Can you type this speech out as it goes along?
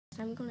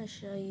I'm going to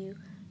show you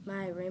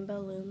my Rainbow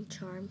Loom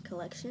charm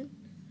collection.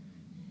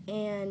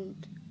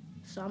 And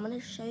so I'm going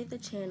to show you the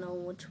channel,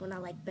 which one I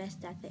like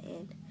best at the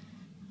end.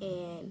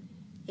 And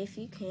if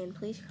you can,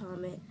 please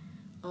comment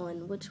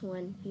on which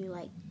one you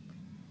like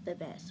the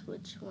best,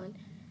 which one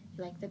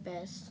you like the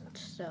best,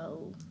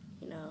 so,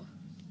 you know,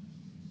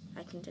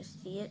 I can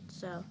just see it.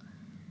 So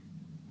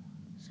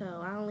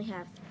I only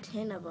have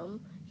 10 of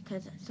them,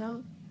 because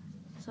some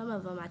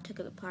of them I took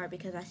apart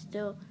because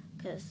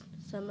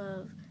some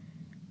of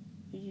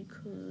you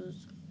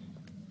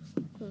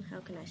how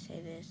can I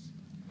say this?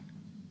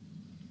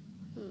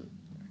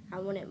 I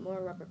wanted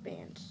more rubber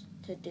bands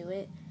to do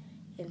it,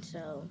 and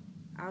so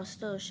I'll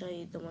still show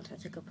you the ones I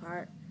took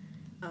apart,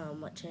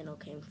 what channel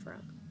came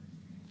from.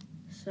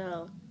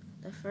 So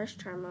the first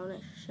charm I want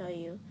to show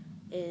you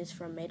is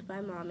from Made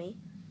by Mommy,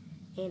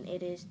 and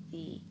it is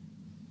the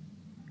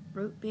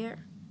root beer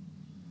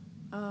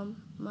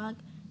mug.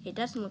 It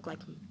doesn't look like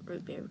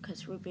root beer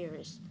because root beer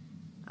is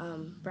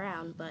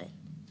brown, but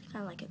it's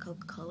kind of like a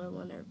Coca-Cola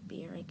one, or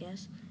beer, I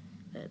guess.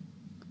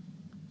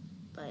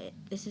 But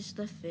this is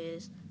the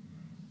fizz,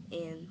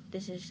 and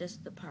this is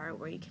just the part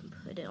where you can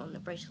put it on the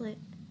bracelet.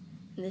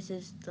 And this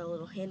is the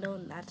little handle,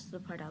 and that's the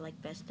part I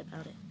like best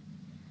about it.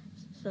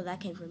 So that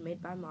came from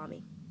Made by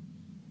Mommy.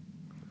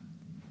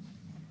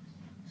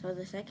 So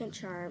the second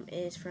charm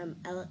is from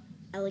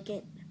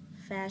Elegant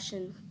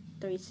Fashion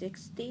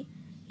 360.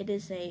 It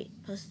is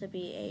supposed to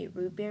be a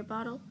root beer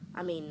bottle.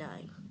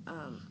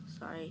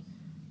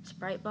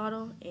 Sprite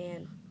bottle,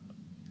 and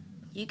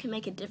you can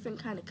make it different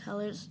kind of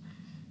colors,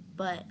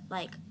 but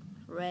like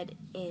red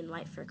and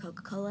white for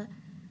Coca-Cola,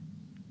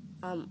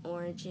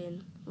 orange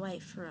and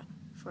white for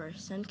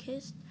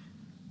Sunkissed.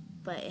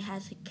 But it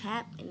has a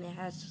cap and it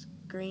has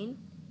green,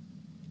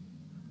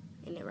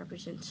 and it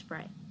represents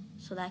Sprite.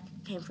 So that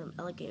came from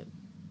Elegant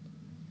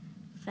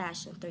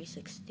Fashion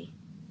 360.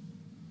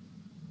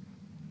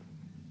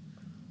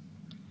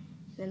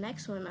 The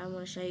next one I'm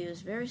going to show you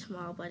is very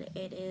small, but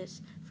it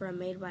is from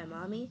Made by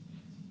Mommy,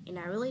 and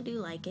I really do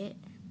like it.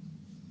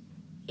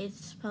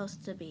 It's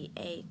supposed to be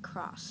a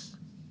cross.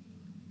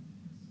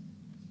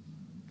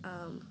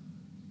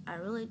 I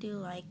really do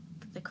like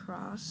the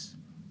cross.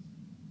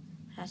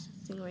 It has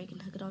a thing where you can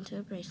hook it onto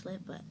a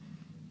bracelet, but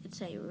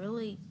it's a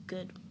really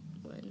good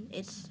one.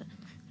 It's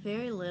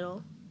very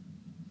little,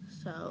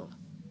 so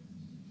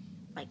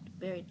like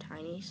very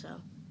tiny,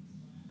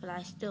 but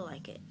I still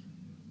like it.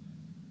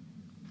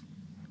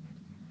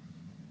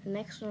 The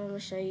next one I'm going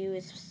to show you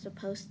is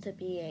supposed to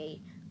be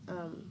a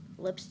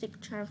lipstick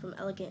charm from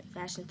Elegant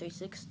Fashion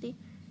 360.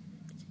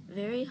 It's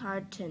very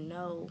hard to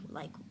know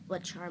like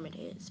what charm it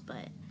is,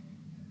 but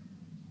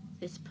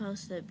it's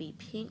supposed to be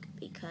pink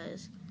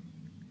because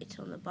it's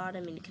on the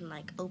bottom and you can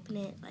like open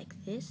it like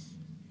this.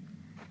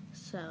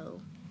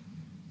 So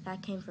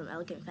that came from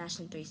Elegant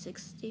Fashion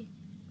 360.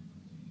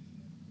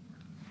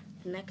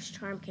 The next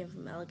charm came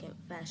from Elegant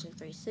Fashion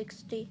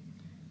 360,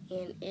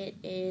 and it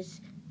is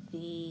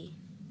the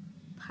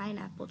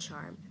pineapple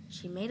charm.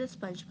 She made a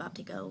SpongeBob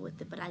to go with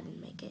it, but I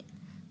didn't make it.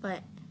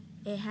 But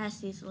it has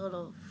these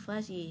little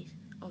fuzzies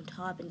on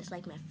top, and it's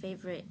like my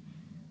favorite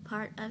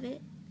part of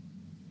it,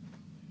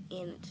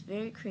 and it's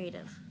very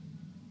creative.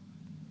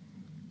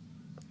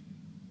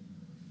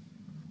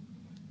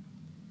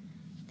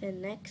 The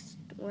next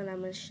one I'm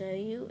going to show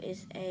you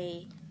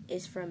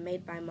is from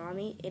Made by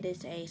Mommy. It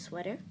is a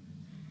sweater,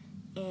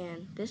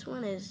 and this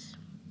one is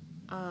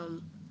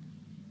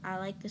I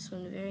like this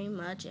one very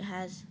much. It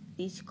has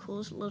these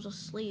cool little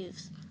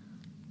sleeves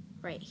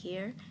right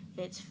here,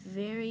 and it's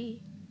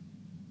very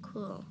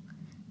cool,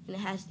 and it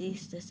has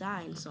these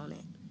designs on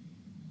it.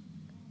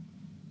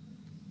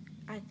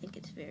 I think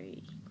it's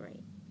very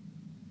great.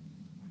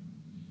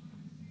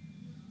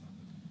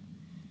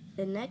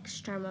 The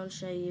next charm I'll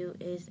show you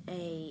is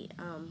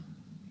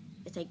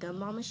it's a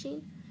gumball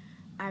machine.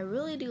 I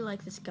really do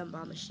like this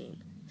gumball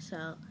machine.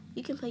 So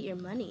you can put your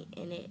money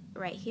in it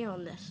right here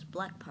on this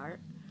black part,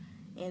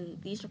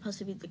 and these are supposed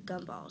to be the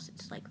gumballs.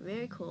 It's like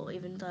very cool,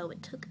 even though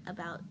it took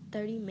about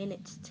 30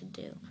 minutes to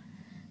do.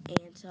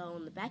 And so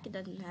on the back it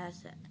doesn't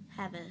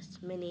have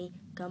as many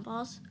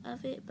gumballs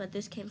of it, but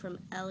this came from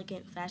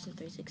Elegant Fashion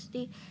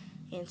 360,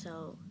 and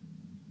so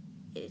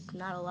it's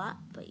not a lot,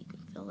 but you can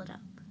fill it up.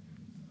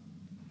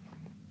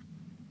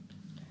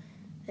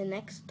 The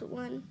next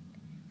one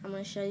I'm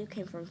going to show you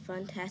came from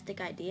Fantastic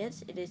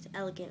Ideas. It is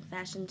Elegant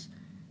Fashion's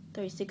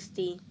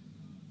 360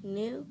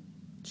 new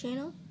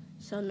channel.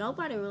 So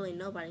nobody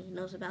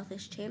knows about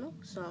this channel,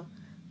 so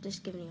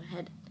just giving you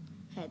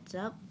a heads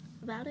up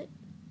about it.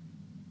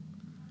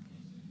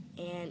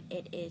 And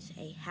it is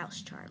a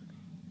house charm.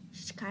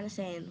 She's kind of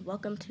saying,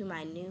 welcome to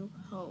my new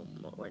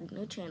home, or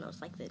new channel.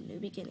 It's like the new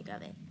beginning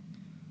of it.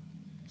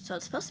 So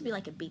it's supposed to be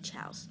like a beach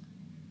house.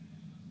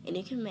 And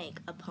you can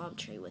make a palm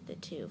tree with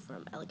it too,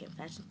 from Elegant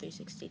Fashion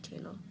 360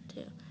 channel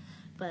too.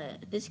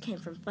 But this came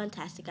from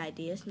Fantastic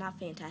Ideas, not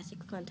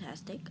Fantastic,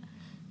 Fantastic.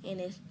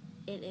 And it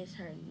is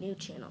her new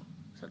channel,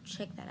 so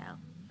check that out.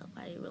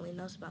 Nobody really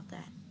knows about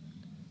that.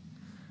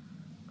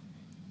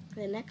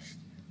 The next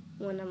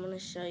one I'm going to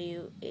show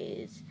you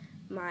is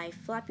my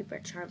Flappy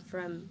Bird charm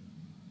from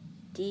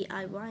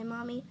DIY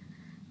Mommy.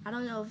 I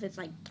don't know if it's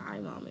like Die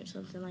Mommy or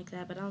something like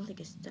that, but I don't think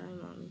it's Die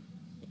Mommy.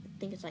 I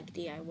think it's like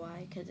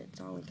DIY because it's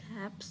all in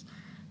caps,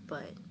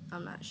 but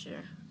I'm not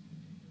sure.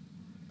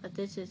 But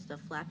this is the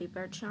Flappy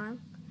Bird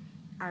charm.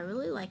 I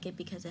really like it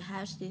because it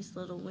has these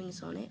little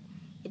wings on it.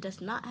 It does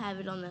not have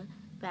it on the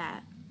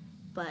back,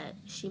 but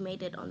she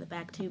made it on the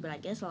back too, but I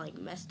guess I like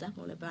messed up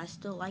on it, but I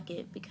still like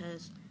it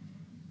because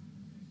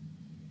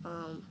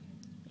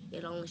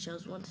it only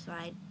shows one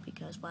side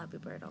because Flappy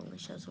Bird only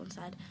shows one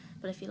side.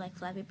 But if you like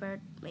Flappy Bird,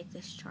 make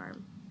this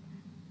charm.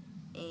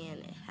 And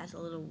it has a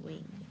little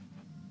wing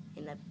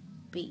and a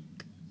beak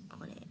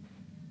on it.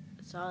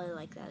 So I really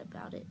like that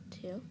about it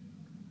too.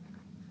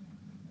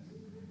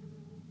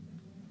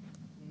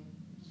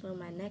 So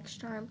my next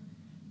charm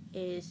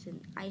is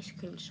an ice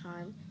cream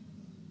charm.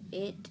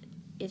 It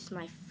is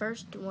my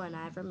first one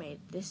I ever made.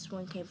 This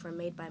one came from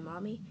Made by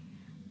Mommy.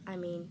 I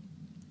mean,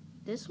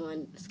 this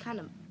one is kind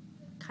of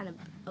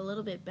a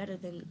little bit better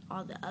than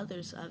all the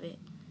others of it,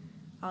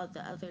 all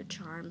the other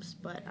charms,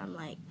 but I'm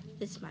like,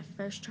 this is my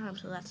first charm,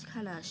 so that's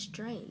kind of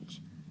strange.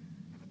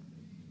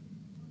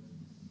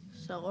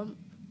 So I'm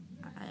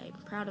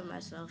proud of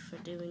myself for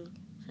doing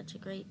such a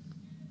great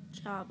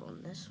job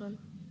on this one.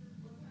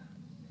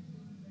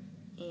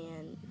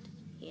 And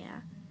yeah,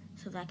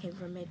 so that came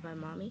from Made by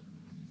Mommy.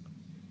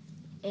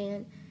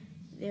 And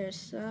there's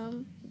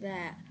some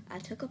that I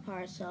took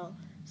apart, so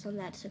some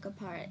that I took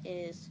apart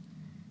is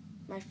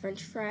my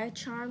French fry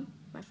charm.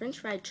 My French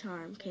fry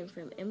charm came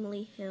from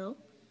Emily Hill.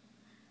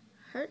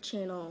 Her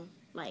channel,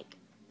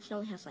 she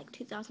only has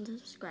 2,000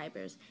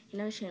 subscribers, and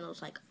her channel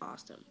is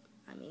awesome.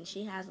 I mean,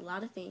 she has a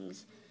lot of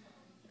things,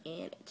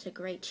 and it's a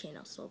great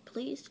channel, so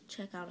please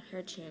check out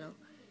her channel.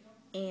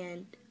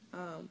 And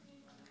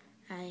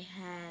I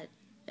had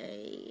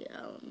a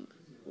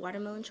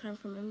watermelon charm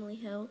from Emily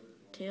Hill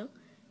too,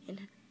 and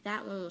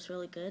that one was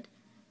really good.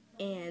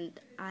 And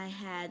I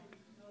had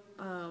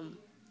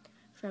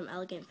from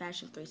Elegant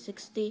Fashion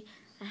 360,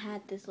 I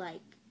had this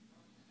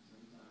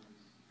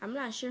I'm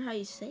not sure how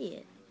you say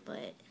it,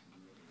 but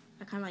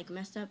I kind of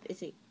messed up.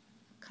 Is it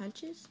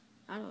conches?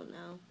 I don't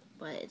know,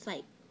 but it's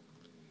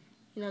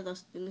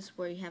those things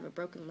where you have a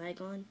broken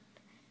leg on.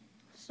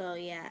 So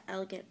yeah,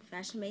 Elegant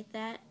Fashion made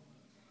that,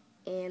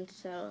 and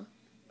so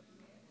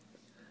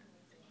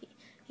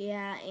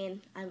yeah,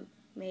 and I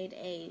made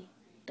a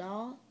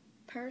doll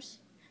purse,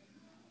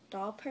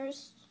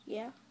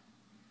 yeah,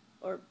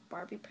 or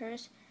Barbie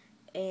purse,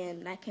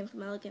 and that came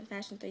from Elegant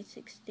Fashion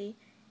 360,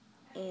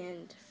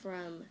 and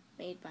from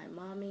Made by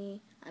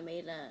Mommy, I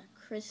made a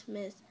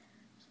Christmas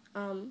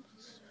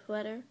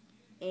sweater,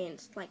 and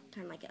it's kind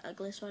of like an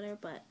ugly sweater,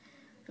 but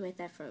I made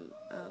that from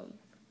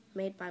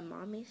Made by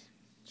Mommy's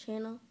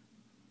channel.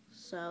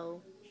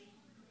 So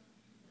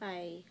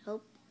I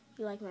hope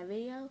you like my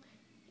video,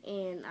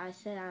 and I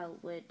said I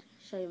would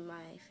show you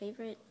my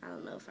favorite. I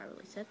don't know if I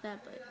really said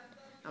that, but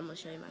I'm going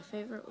to show you my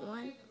favorite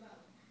one.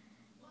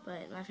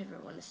 But my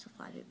favorite one is the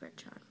Flappy Bird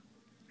charm.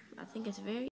 I think it's very